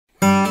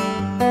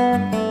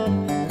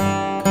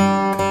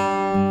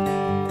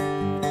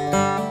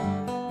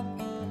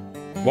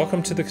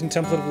Welcome to the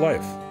Contemplative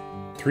Life.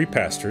 Three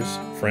pastors,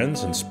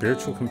 friends, and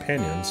spiritual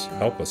companions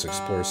help us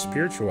explore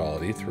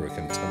spirituality through a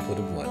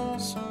contemplative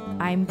lens.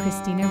 I'm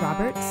Christina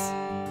Roberts.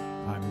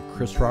 I'm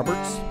Chris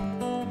Roberts.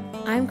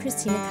 I'm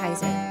Christina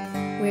Kaiser.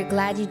 We're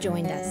glad you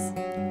joined us.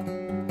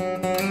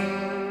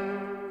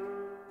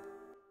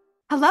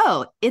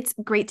 Hello, it's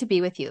great to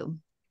be with you.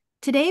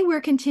 Today, we're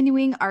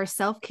continuing our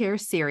self-care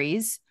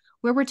series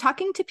where we're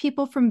talking to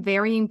people from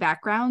varying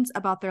backgrounds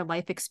about their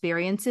life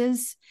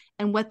experiences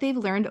and what they've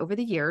learned over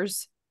the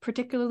years,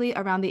 particularly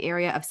around the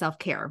area of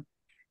self-care.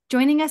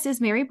 Joining us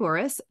is Mary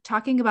Bouras,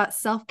 talking about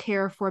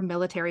self-care for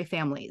military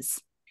families.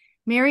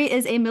 Mary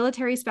is a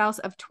military spouse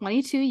of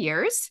 22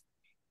 years,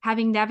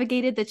 having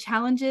navigated the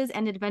challenges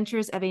and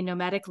adventures of a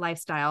nomadic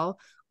lifestyle,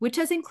 which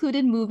has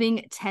included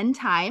moving 10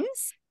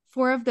 times,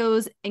 4 of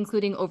those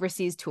including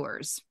overseas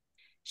tours.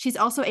 She's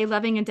also a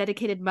loving and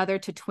dedicated mother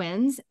to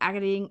twins,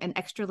 adding an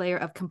extra layer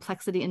of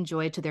complexity and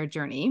joy to their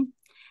journey.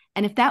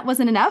 And if that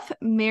wasn't enough,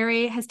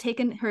 Mary has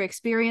taken her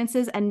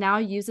experiences and now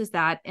uses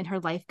that in her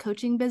life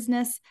coaching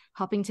business,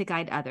 helping to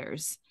guide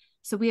others.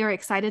 So we are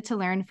excited to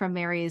learn from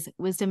Mary's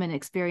wisdom and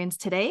experience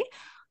today.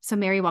 So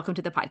Mary, welcome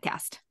to the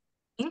podcast.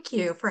 Thank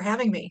you for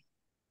having me.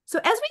 So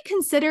as we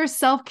consider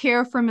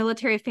self-care for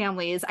military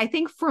families, I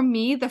think for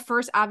me, the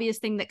first obvious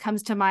thing that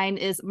comes to mind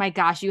is, my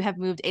gosh, you have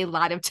moved a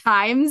lot of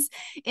times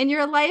in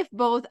your life,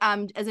 both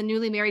as a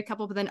newly married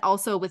couple, but then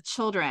also with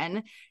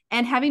children,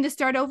 and having to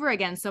start over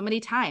again so many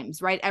times,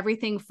 right?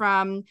 Everything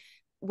from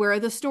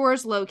where the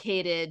store's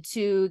located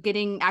to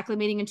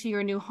acclimating into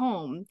your new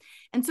home.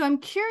 And so I'm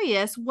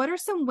curious, what are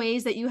some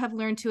ways that you have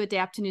learned to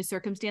adapt to new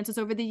circumstances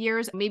over the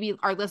years? Maybe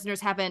our listeners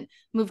haven't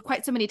moved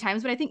quite so many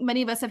times, but I think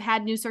many of us have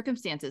had new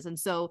circumstances. And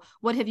so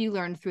what have you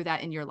learned through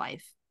that in your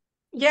life?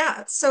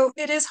 Yeah, so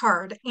it is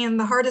hard. And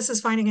the hardest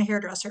is finding a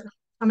hairdresser.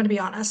 I'm going to be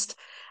honest.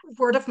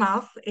 Word of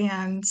mouth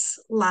and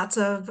lots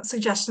of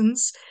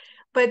suggestions.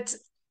 But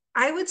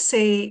I would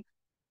say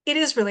it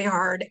is really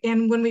hard.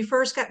 And when we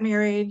first got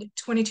married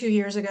 22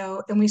 years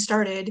ago and we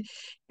started,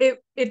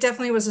 it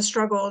definitely was a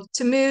struggle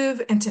to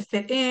move and to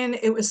fit in.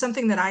 It was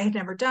something that I had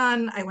never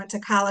done. I went to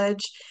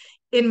college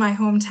in my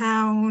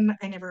hometown.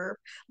 I never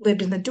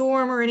lived in the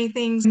dorm or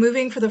anything.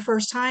 Moving for the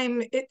first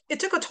time, it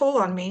took a toll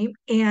on me.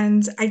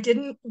 And I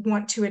didn't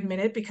want to admit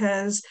it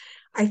because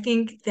I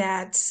think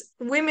that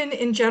women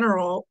in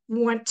general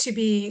want to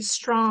be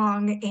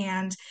strong.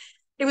 And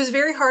it was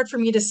very hard for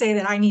me to say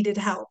that I needed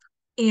help.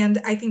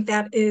 And I think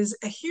that is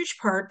a huge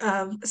part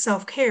of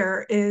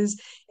self-care is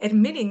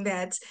admitting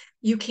that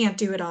you can't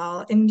do it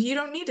all and you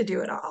don't need to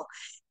do it all.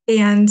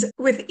 And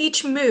with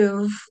each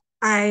move,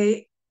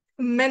 I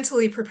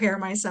mentally prepare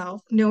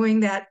myself,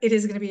 knowing that it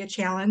is going to be a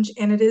challenge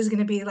and it is going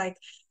to be like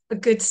a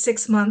good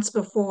 6 months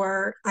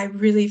before I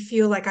really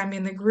feel like I'm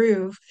in the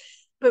groove.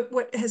 But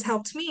what has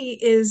helped me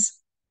is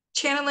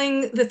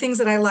channeling the things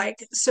that I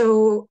like.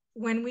 So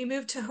when we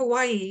moved to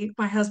Hawaii,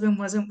 my husband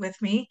wasn't with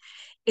me.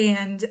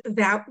 And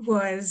that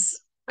was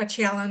a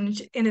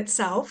challenge in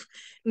itself,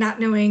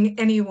 not knowing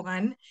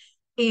anyone.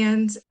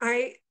 And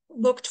I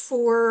looked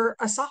for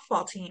a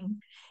softball team.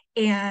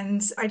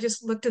 And I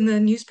just looked in the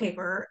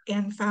newspaper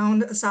and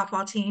found a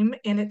softball team,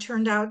 and it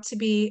turned out to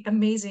be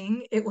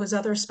amazing. It was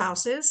other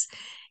spouses.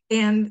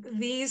 And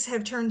these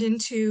have turned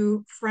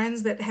into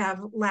friends that have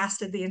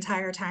lasted the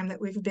entire time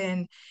that we've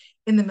been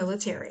in the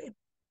military.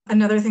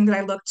 Another thing that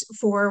I looked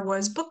for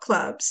was book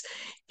clubs.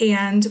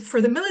 And for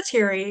the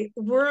military,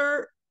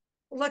 we're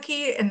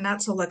lucky and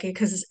not so lucky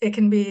because it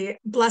can be a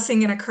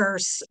blessing and a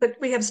curse, but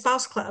we have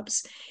spouse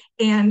clubs.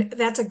 And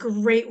that's a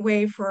great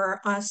way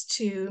for us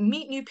to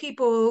meet new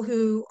people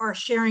who are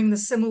sharing the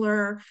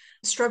similar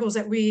struggles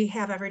that we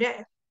have every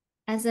day.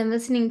 As I'm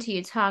listening to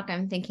you talk,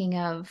 I'm thinking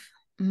of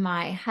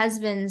my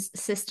husband's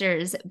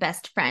sister's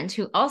best friend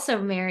who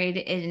also married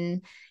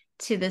into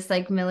this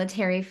like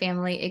military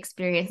family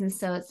experience. And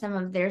so some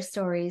of their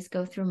stories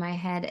go through my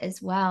head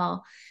as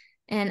well.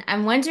 And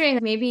I'm wondering,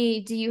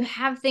 maybe, do you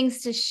have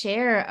things to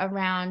share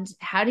around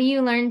how do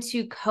you learn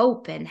to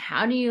cope and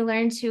how do you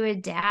learn to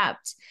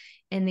adapt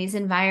in these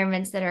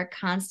environments that are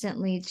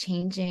constantly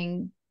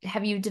changing?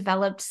 Have you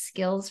developed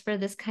skills for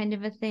this kind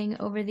of a thing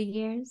over the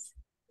years?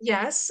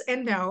 Yes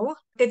and no.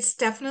 It's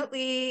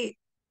definitely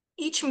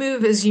each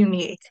move is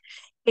unique.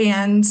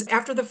 And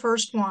after the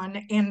first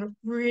one, and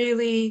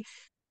really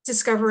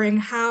discovering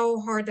how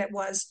hard that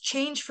was,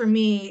 change for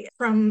me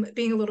from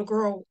being a little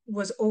girl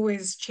was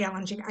always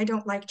challenging. I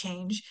don't like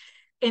change.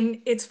 And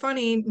it's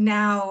funny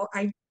now,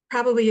 I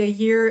probably a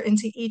year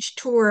into each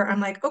tour, I'm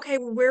like, okay,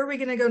 well, where are we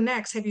going to go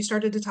next? Have you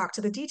started to talk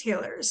to the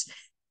detailers?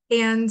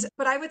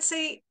 But I would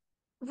say,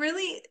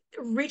 really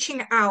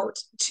reaching out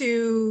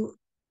to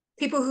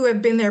people who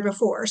have been there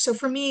before. So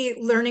for me,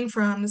 learning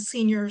from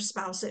senior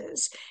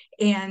spouses.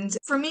 And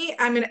for me,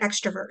 I'm an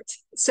extrovert.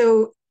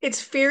 So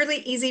it's fairly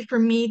easy for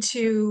me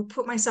to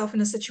put myself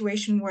in a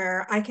situation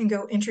where I can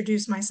go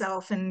introduce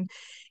myself and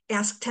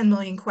ask 10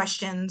 million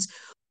questions.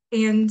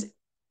 And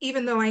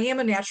even though I am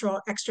a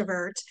natural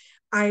extrovert,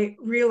 I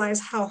realize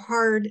how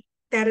hard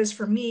that is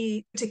for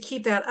me to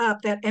keep that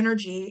up, that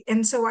energy.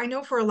 And so I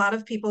know for a lot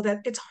of people that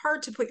it's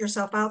hard to put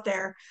yourself out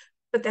there,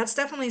 but that's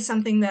definitely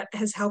something that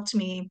has helped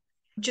me,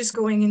 just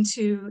going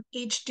into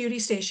each duty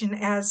station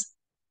as,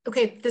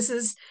 okay, this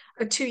is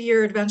a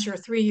 2-year adventure, a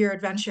 3-year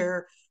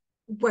adventure.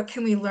 What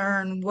can we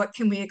learn? What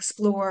can we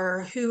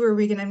explore? Who are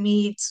we going to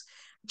meet?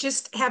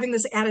 Just having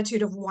this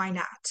attitude of why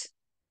not?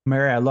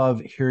 Mary, I love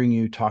hearing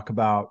you talk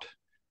about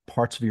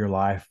parts of your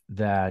life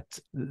that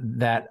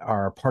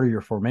are part of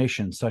your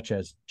formation, such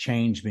as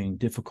change being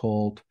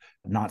difficult,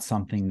 not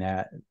something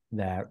that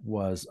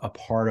was a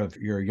part of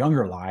your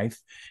younger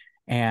life,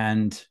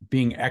 and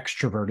being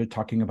extroverted,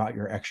 talking about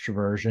your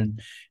extroversion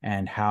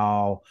and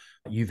how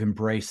you've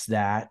embraced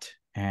that,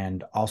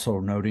 and also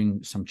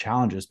noting some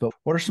challenges. But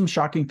what are some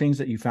shocking things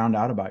that you found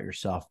out about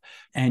yourself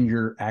and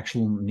your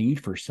actual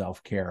need for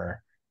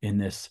self-care in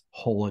this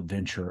whole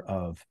adventure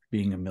of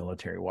being a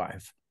military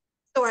wife?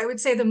 So I would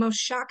say the most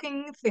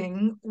shocking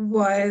thing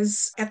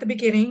was at the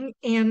beginning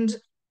and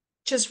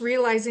just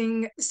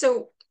realizing.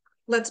 So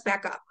let's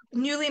back up.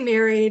 Newly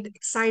married,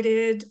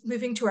 excited,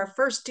 moving to our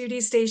first duty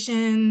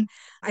station.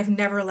 I've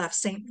never left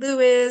St.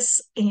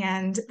 Louis.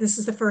 And this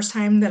is the first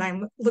time that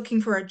I'm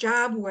looking for a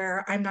job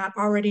where I'm not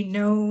already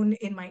known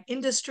in my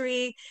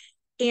industry.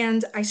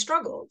 And I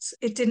struggled.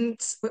 It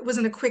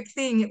wasn't a quick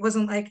thing. It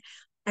wasn't like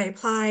I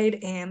applied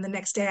and the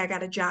next day I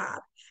got a job.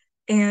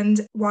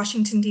 And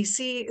Washington,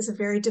 D.C. is a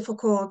very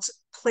difficult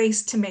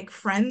place to make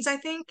friends, I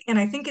think. And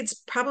I think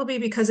it's probably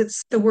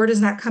because the word is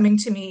not coming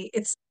to me.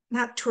 It's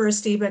not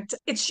touristy, but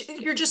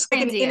you're just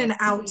like an in and Transient.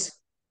 out.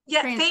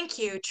 Yeah, Trans- thank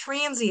you.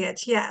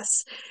 Transient,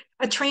 yes.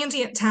 A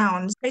transient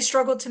town. I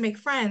struggled to make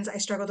friends. I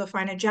struggled to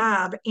find a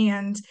job.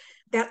 And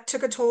that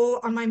took a toll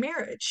on my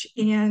marriage.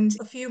 And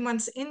a few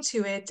months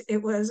into it,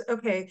 it was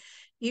okay,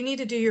 you need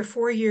to do your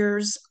 4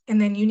 years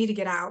and then you need to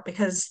get out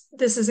because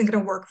this isn't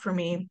going to work for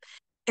me,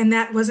 and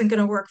that wasn't going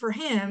to work for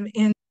him.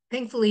 And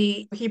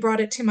thankfully, he brought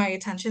it to my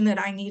attention that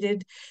I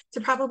needed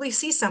to probably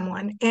see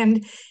someone.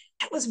 And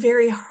it was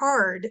very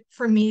hard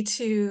for me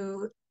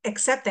to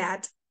accept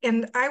that.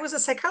 And I was a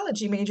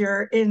psychology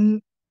major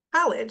in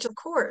college, of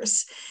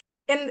course.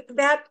 And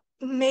that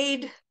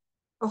made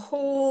a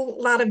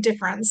whole lot of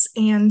difference.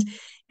 And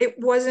it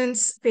wasn't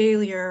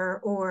failure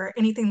or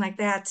anything like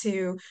that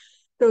to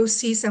go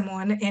see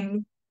someone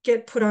and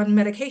get put on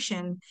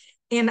medication.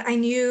 And I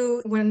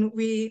knew when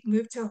we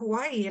moved to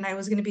Hawaii and I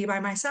was going to be by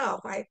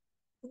myself, I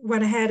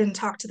went ahead and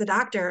talked to the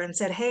doctor and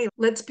said, hey,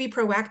 let's be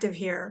proactive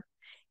here.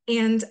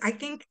 And I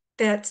think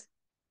that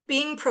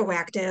being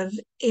proactive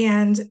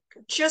and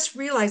just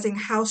realizing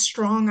how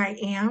strong I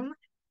am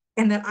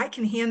and that I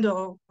can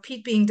handle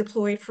Pete being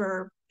deployed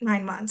for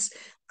 9 months.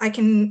 I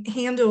can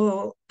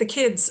handle the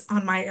kids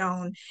on my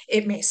own.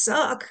 It may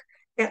suck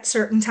at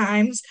certain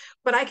times,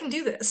 but I can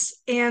do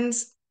this. And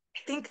I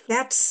think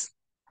that's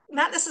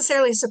not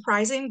necessarily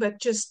surprising,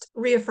 but just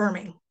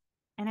reaffirming.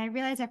 And I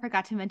realized I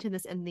forgot to mention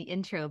this in the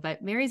intro,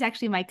 but Mary's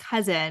actually my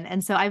cousin.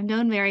 And so I've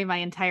known Mary my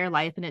entire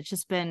life, and it's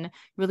just been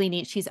really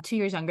neat. She's 2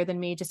 years younger than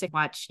me, just to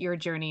watch your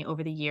journey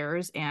over the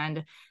years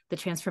and the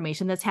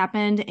transformation that's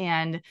happened,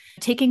 and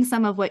taking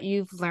some of what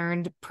you've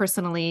learned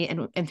personally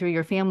and through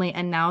your family.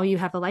 And now you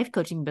have a life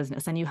coaching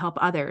business and you help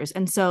others.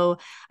 And so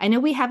I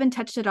know we haven't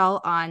touched at all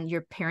on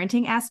your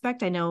parenting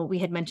aspect. I know we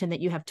had mentioned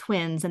that you have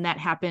twins and that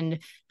happened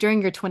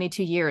during your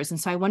 22 years. And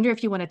so I wonder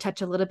if you want to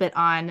touch a little bit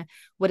on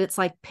what it's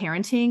like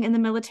parenting in the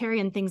military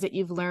and things that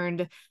you've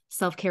learned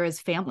self-care as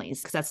families,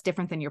 because that's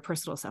different than your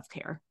personal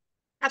self-care.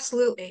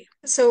 Absolutely.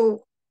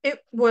 So it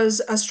was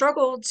a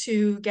struggle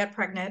to get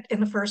pregnant in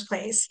the first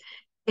place.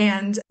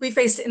 And we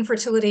faced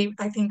infertility.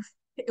 I think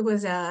it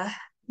was a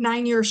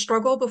 9-year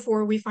struggle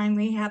before we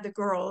finally had the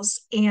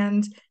girls.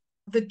 And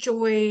the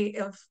joy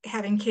of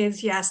having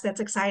kids, yes, that's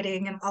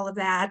exciting and all of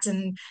that.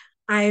 And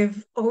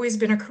I've always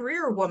been a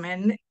career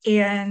woman,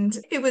 and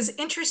it was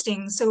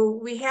interesting. So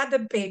we had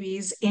the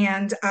babies,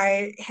 and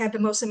I had the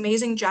most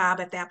amazing job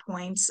at that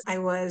point. I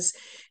was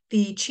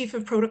the chief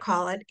of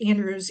protocol at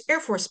Andrews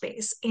Air Force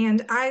Base,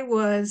 and I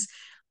was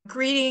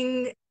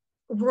greeting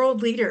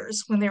world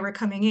leaders when they were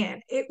coming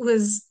in. It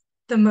was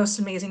the most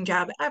amazing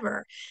job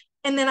ever.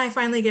 And then I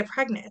finally get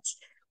pregnant,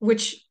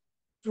 which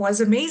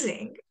was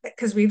amazing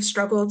because we've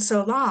struggled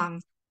so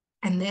long.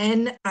 And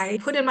then I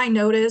put in my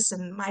notice,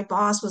 and my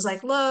boss was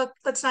like, look,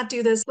 let's not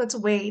do this. Let's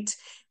wait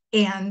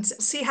and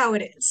see how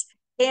it is.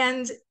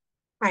 And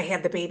I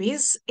had the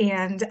babies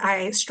and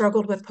I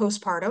struggled with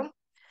postpartum,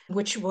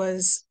 which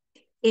was,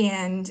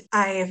 and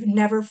I have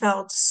never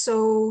felt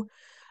so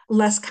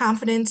less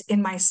confident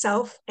in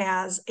myself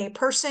as a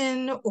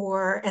person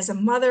or as a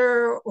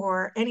mother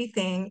or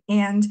anything.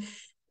 And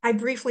I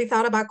briefly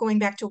thought about going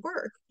back to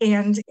work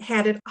and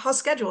had it all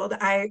scheduled.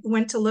 I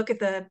went to look at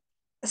the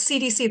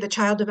CDC, the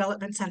Child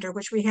Development Center,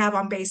 which we have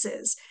on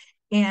bases.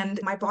 And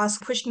my boss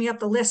pushed me up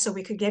the list so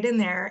we could get in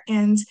there.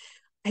 And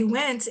I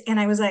went and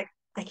I was like,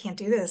 I can't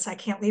do this. I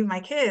can't leave my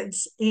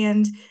kids.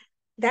 And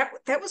that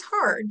was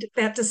hard,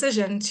 that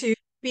decision to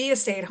be a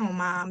stay-at-home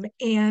mom.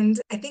 And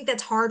I think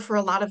that's hard for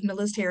a lot of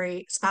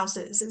military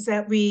spouses, is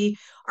that we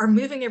are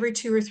moving every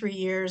 2 or 3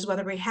 years,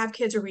 whether we have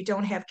kids or we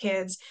don't have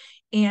kids,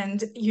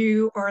 and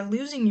you are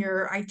losing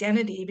your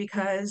identity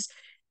because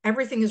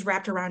everything is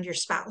wrapped around your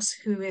spouse,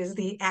 who is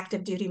the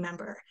active duty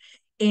member.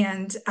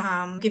 And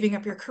giving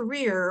up your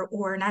career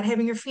or not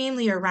having your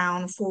family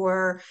around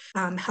for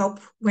help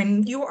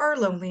when you are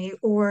lonely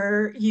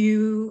or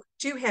you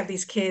do have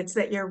these kids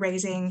that you're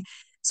raising.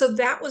 So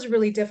that was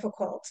really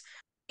difficult.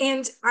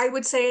 And I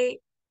would say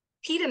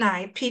Pete,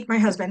 my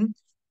husband,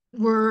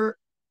 were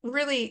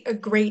really a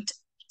great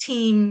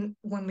team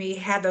when we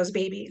had those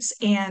babies.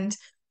 And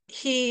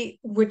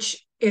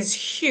which is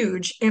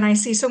huge. And I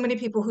see so many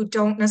people who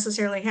don't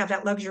necessarily have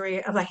that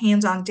luxury of a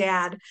hands-on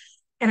dad.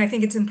 And I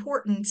think it's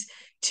important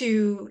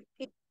to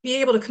be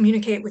able to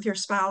communicate with your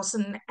spouse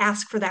and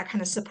ask for that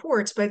kind of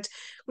support. But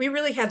we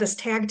really had this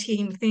tag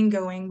team thing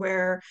going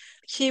where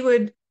he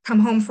would come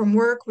home from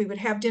work, we would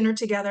have dinner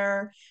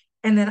together,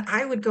 and then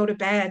I would go to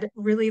bed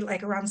really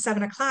like around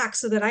 7 o'clock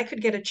so that I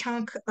could get a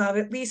chunk of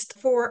at least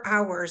 4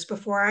 hours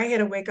before I had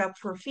to wake up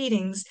for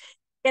feedings.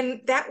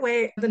 And that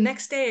way, the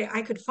next day,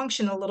 I could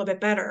function a little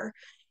bit better.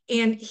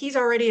 And he's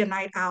already a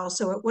night owl,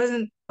 so it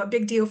wasn't a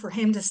big deal for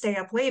him to stay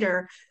up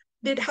later.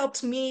 It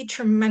helped me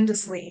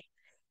tremendously.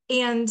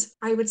 And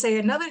I would say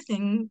another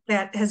thing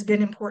that has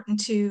been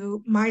important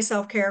to my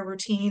self-care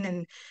routine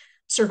and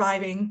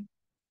surviving,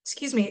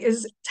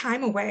 is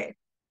time away.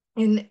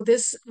 And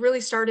this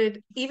really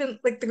started even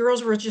like the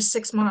girls were just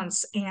 6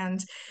 months,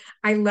 and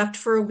I left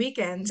for a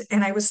weekend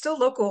and I was still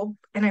local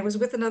and I was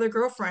with another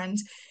girlfriend.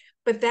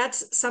 But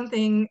that's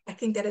something I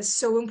think that is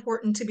so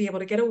important, to be able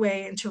to get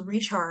away and to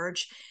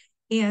recharge.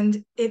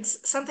 And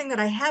it's something that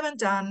I haven't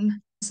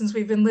done since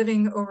we've been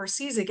living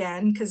overseas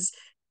again, because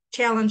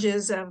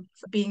challenges of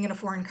being in a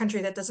foreign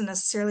country that doesn't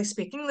necessarily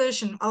speak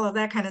English and all of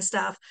that kind of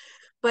stuff.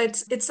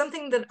 But it's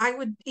something that I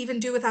would even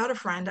do without a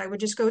friend. I would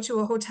just go to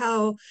a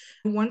hotel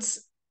once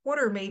a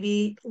quarter,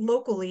 maybe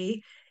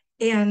locally,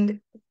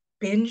 and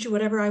binge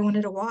whatever I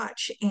wanted to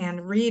watch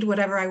and read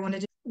whatever I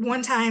wanted to.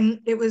 One time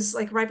it was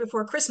like right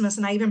before Christmas,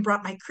 and I even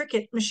brought my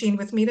Cricut machine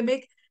with me to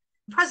make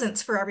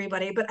presents for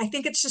everybody. But I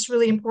think it's just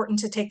really important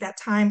to take that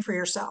time for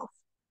yourself.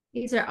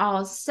 These are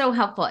all so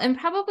helpful, and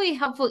probably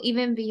helpful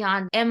even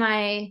beyond,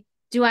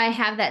 do I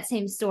have that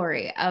same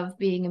story of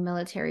being a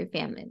military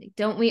family? Like,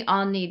 don't we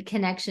all need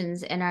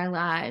connections in our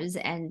lives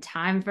and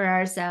time for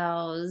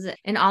ourselves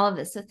and all of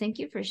this? So thank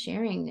you for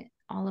sharing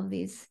all of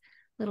these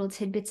little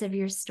tidbits of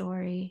your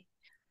story.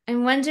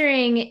 I'm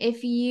wondering,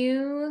 if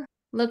you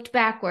looked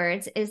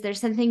backwards, is there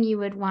something you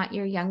would want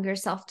your younger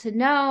self to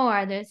know?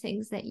 Are there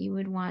things that you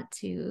would want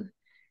to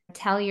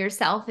tell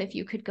yourself if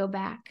you could go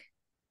back?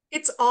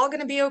 It's all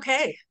going to be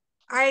okay.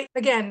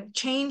 Again,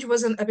 change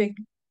wasn't a big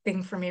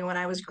thing for me when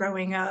I was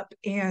growing up.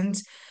 And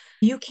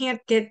you can't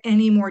get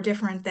any more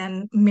different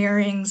than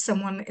marrying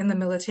someone in the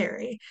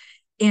military.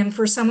 And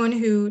for someone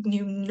who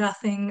knew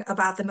nothing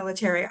about the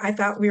military, I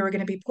thought we were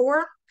going to be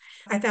poor.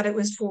 I thought it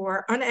was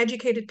for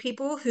uneducated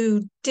people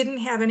who didn't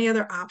have any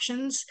other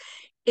options,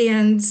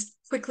 and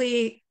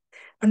quickly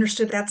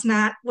understood that's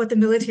not what the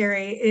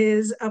military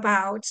is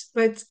about.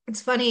 But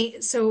it's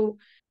funny. So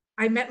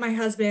I met my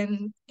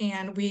husband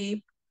and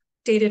we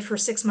dated for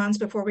 6 months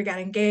before we got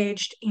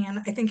engaged. And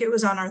I think it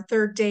was on our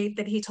third date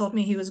that he told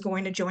me he was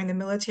going to join the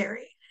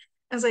military.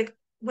 I was like,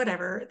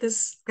 whatever,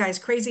 this guy's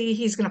crazy.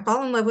 He's going to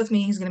fall in love with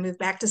me. He's going to move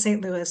back to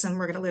St. Louis and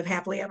we're going to live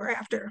happily ever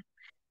after.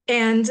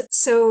 And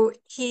so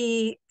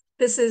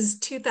this is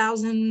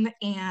 2000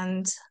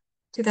 and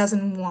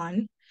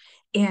 2001.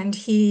 And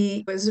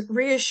he was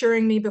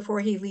reassuring me before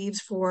he leaves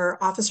for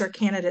officer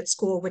candidate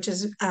school, which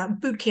is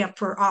boot camp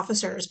for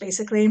officers,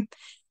 basically.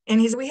 And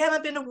we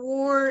haven't been to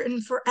war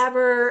in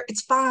forever.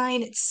 It's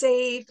fine. It's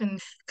safe. And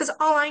because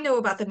all I know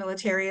about the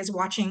military is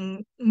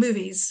watching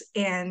movies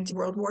and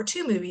World War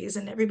II movies,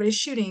 and everybody's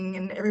shooting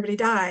and everybody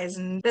dies.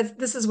 And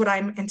this is what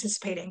I'm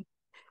anticipating.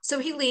 So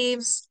he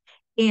leaves,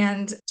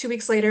 and 2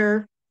 weeks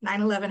later,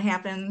 9/11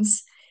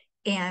 happens.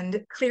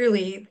 And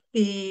clearly,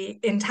 the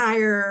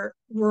entire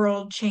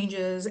world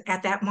changes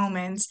at that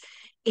moment.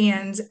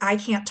 And I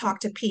can't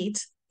talk to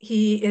Pete.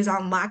 He is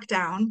on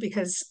lockdown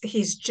because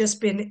he's just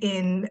been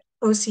in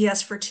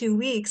OCS for 2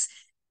 weeks.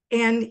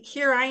 And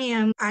here I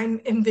am,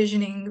 I'm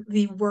envisioning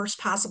the worst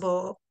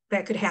possible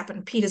that could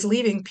happen. Pete is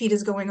leaving. Pete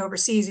is going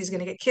overseas. He's going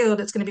to get killed.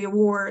 It's going to be a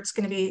war. It's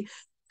going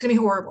to be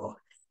horrible.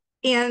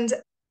 And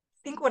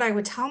I think what I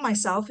would tell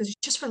myself is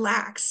just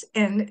relax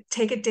and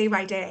take it day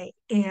by day.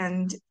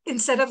 And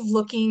instead of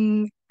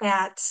looking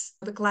at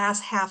the glass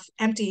half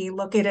empty,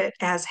 look at it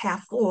as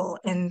half full,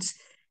 and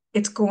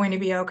it's going to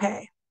be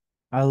okay.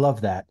 I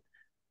love that.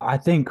 I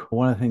think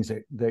one of the things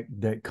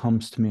that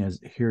comes to me as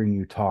hearing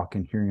you talk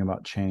and hearing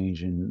about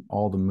change and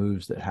all the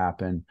moves that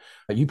happen.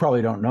 You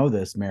probably don't know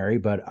this, Mary,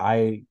 but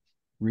I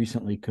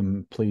recently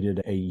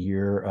completed a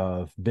year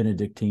of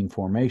Benedictine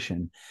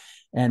formation.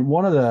 And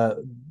one of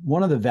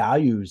the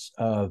values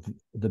of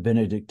the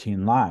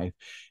Benedictine life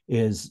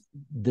is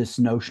this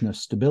notion of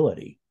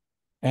stability.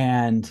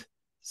 And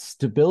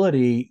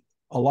stability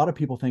a lot of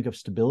people think of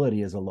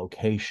stability as a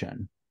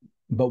location,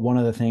 but one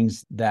of the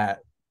things that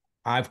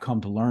I've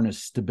come to learn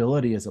is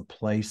stability is a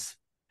place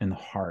in the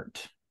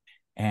heart.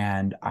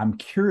 And I'm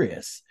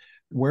curious,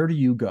 where do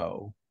you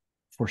go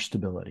for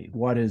stability?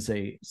 What is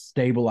a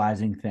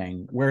stabilizing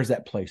thing? Where's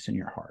that place in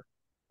your heart?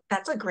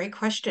 That's a great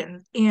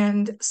question.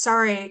 And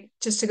sorry,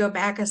 just to go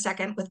back a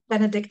second with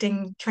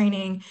Benedictine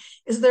training,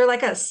 is there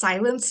like a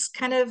silence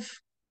kind of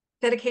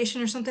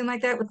dedication or something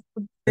like that?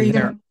 Are you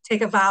going There, to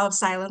take a vow of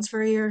silence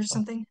for a year or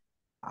something?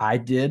 I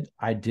did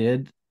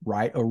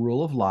write a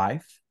rule of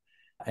life,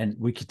 and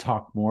we could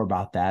talk more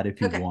about that if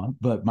you Okay, want,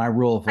 but my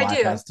rule of I life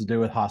do. has to do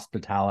with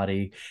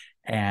hospitality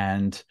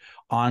and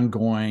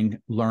ongoing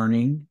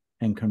learning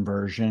and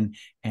conversion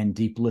and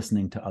deep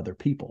listening to other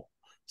people.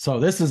 So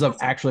this is Awesome.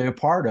 actually a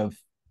part of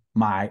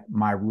my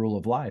rule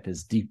of life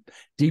is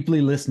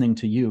deeply listening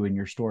to you and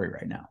your story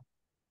right now.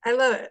 I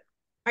love it.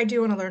 I do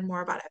want to learn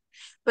more about it.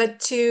 But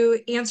to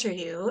answer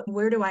you,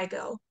 where do I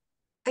go?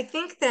 I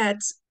think that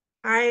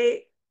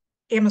I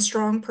am a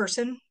strong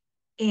person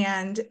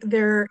and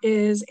there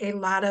is a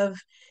lot of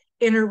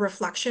inner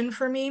reflection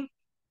for me.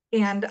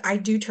 And I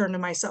do turn to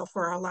myself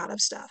for a lot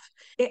of stuff.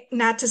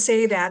 Not to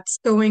say that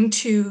going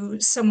to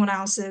someone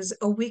else is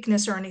a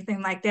weakness or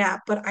anything like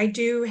that, but I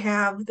do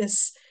have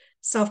this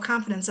self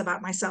confidence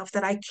about myself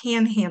that I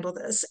can handle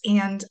this.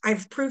 And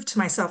I've proved to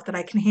myself that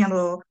I can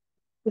handle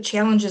the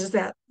challenges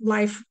that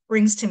life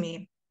brings to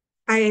me.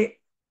 I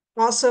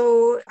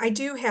I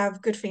do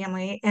have good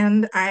family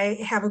and I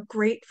have a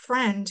great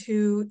friend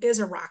who is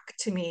a rock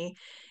to me.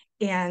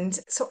 And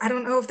so I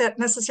don't know if that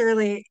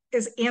necessarily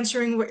is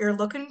answering what you're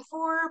looking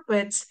for,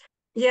 but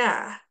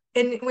yeah.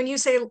 And when you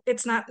say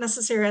it's not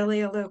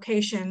necessarily a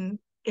location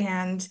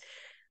and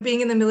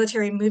being in the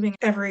military, moving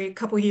every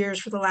couple years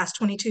for the last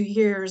 22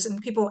 years,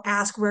 and people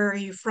ask, where are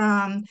you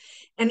from?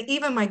 And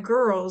even my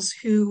girls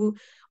who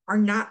are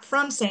not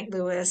from St.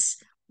 Louis,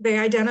 they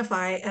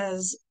identify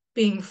as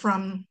being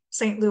from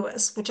St.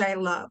 Louis, which I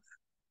love.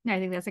 I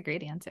think that's a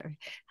great answer.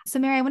 So,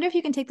 Mary, I wonder if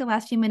you can take the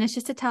last few minutes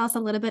just to tell us a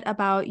little bit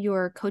about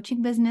your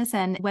coaching business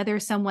and whether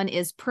someone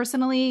is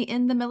personally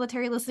in the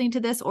military listening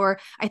to this, or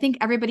I think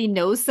everybody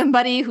knows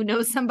somebody who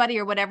knows somebody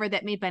or whatever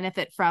that may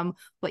benefit from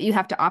what you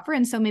have to offer.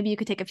 And so maybe you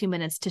could take a few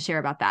minutes to share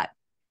about that.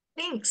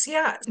 Thanks.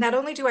 Yeah. Not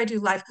only do I do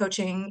life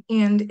coaching,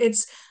 and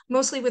it's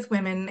mostly with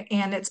women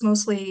and it's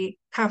mostly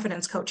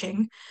confidence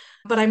coaching,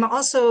 but I'm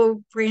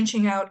also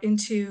branching out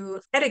into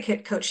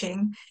etiquette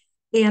coaching.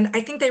 And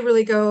I think they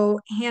really go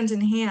hand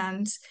in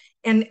hand.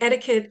 And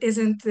etiquette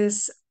isn't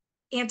this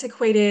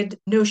antiquated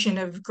notion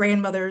of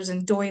grandmothers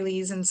and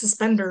doilies and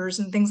suspenders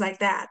and things like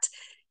that.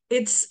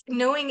 It's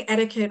knowing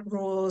etiquette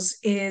rules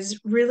is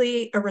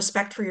really a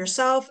respect for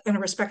yourself and a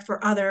respect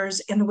for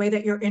others and the way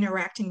that you're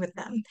interacting with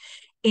them.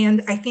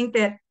 And I think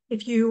that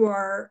if you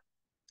are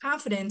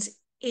confident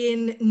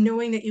in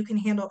knowing that you can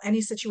handle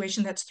any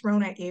situation that's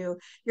thrown at you,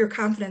 your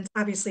confidence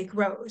obviously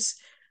grows.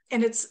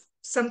 And it's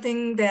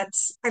something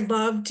that's I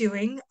love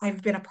doing.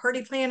 I've been a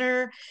party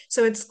planner,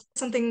 so it's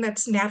something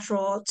that's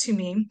natural to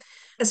me.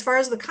 As far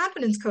as the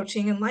confidence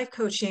coaching and life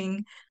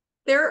coaching,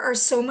 there are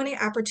so many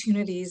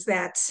opportunities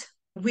that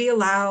we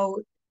allow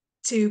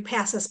to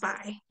pass us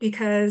by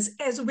because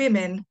as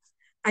women,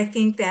 I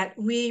think that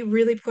we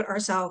really put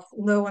ourselves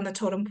low on the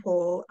totem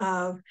pole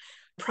of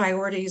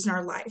priorities in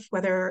our life,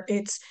 whether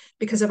it's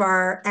because of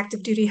our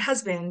active duty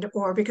husband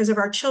or because of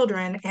our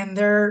children and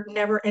their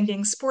never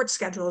ending sports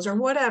schedules or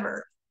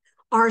whatever.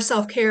 Our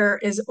self care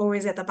is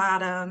always at the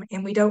bottom,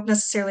 and we don't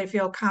necessarily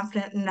feel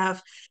confident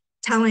enough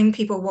telling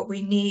people what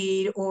we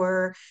need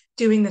or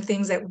doing the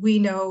things that we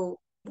know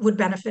would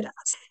benefit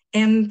us.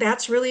 And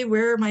that's really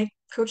where my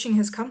coaching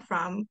has come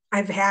from.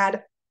 I've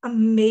had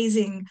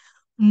amazing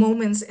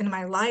moments in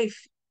my life,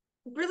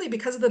 really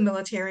because of the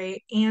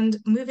military and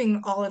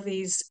moving all of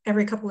these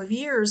every couple of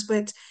years.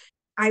 But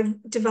I've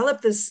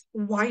developed this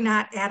why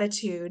not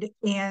attitude.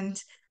 And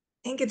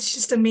I think it's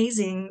just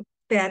amazing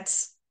that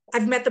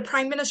I've met the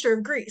Prime Minister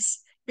of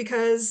Greece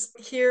because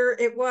here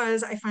it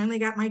was. I finally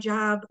got my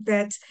job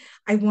that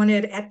I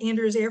wanted at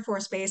Andrews Air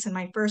Force Base. And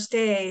my first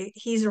day,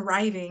 he's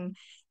arriving.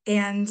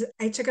 And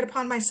I took it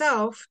upon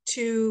myself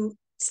to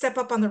step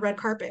up on the red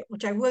carpet,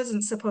 which I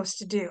wasn't supposed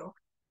to do.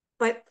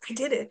 But I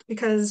did it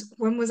because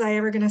when was I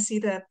ever going to see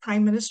the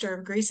Prime Minister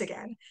of Greece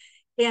again?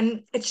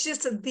 And it's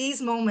just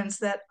these moments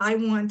that I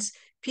want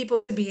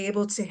people to be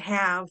able to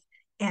have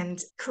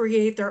and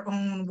create their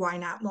own why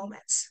not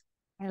moments.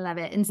 I love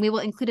it. And we will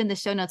include in the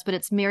show notes, but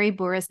it's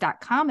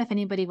marybouras.com if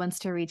anybody wants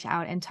to reach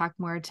out and talk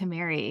more to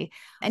Mary.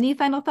 Any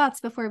final thoughts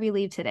before we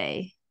leave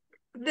today?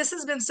 This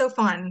has been so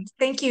fun.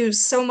 Thank you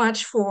so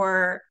much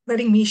for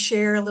letting me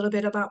share a little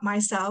bit about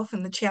myself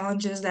and the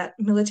challenges that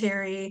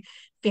military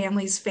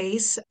families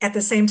face. At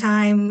the same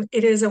time,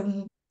 it is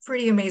a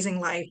pretty amazing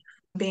life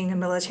being a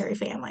military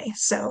family.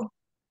 So,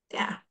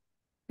 yeah,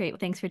 Great.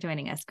 Thanks for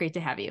joining us. Great to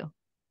have you.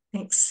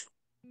 thanks.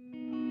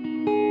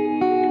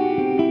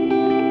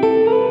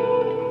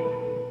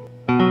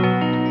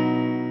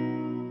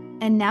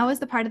 And now is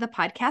the part of the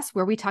podcast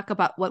where we talk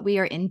about what we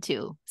are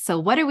into. So,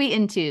 what are we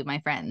into, my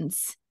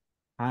friends?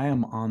 I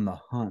am on the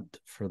hunt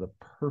for the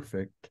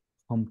perfect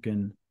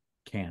pumpkin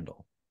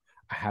candle.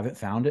 I haven't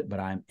found it, but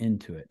I'm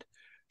into it.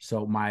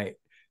 So my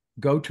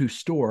go-to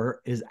store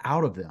is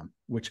out of them,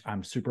 which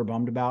I'm super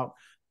bummed about,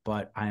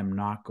 but I am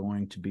not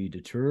going to be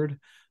deterred.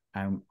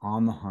 I'm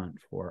on the hunt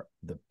for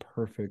the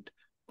perfect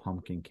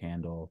pumpkin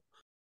candle.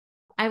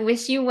 I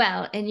wish you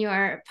well in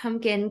your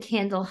pumpkin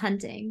candle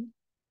hunting.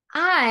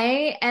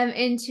 I am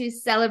into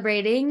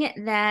celebrating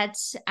that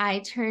I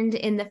turned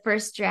in the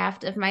first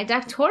draft of my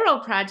doctoral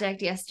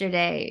project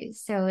yesterday.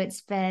 So it's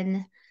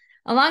been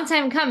a long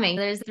time coming.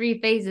 There's 3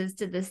 phases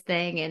to this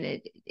thing, and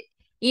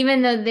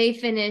even though they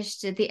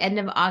finished at the end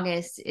of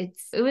August, it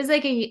was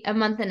like a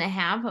month and a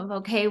half of,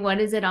 okay, what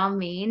does it all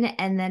mean?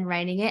 And then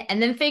writing it,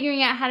 and then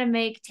figuring out how to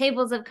make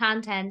tables of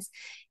contents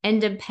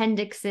and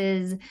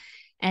appendixes.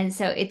 And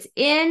so it's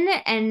in,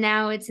 and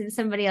now it's in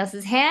somebody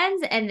else's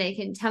hands, and they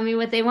can tell me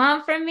what they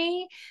want from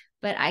me,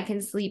 but I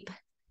can sleep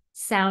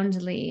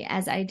soundly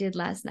as I did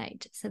last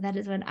night. So that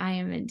is what I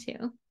am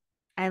into.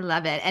 I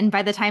love it. And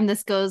by the time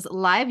this goes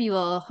live, you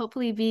will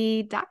hopefully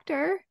be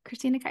Dr.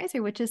 Christina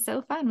Kaiser, which is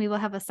so fun. We will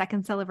have a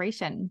second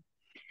celebration.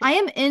 I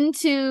am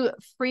into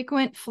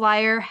frequent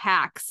flyer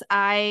hacks.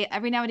 I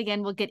every now and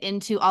again will get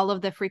into all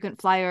of the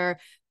frequent flyer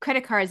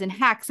credit cards and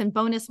hacks and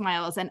bonus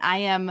miles, and I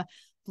am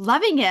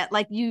loving it.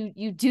 Like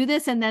you do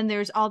this, and then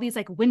there's all these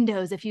like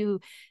windows. If you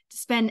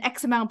spend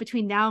X amount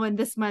between now and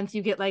this month,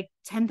 you get like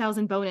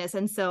 10,000 bonus.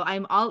 And so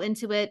I'm all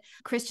into it.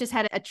 Chris just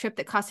had a trip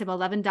that cost him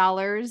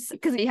 $11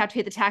 because you have to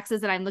pay the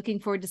taxes, and I'm looking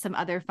forward to some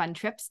other fun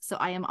trips. So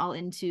I am all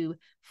into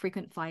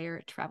frequent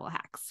flyer travel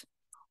hacks.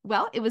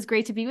 Well, it was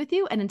great to be with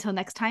you. And until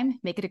next time,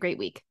 make it a great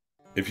week.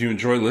 If you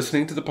enjoy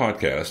listening to the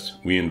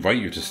podcast, we invite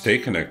you to stay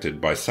connected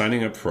by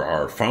signing up for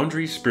our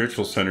Foundry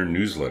Spiritual Center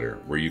newsletter,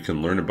 where you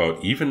can learn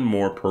about even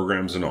more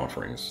programs and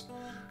offerings.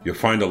 You'll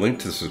find a link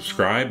to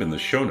subscribe in the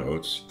show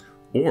notes,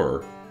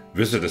 or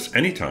visit us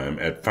anytime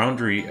at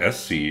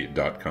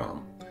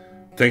foundrysc.com.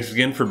 Thanks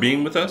again for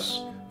being with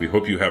us. We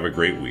hope you have a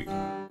great week.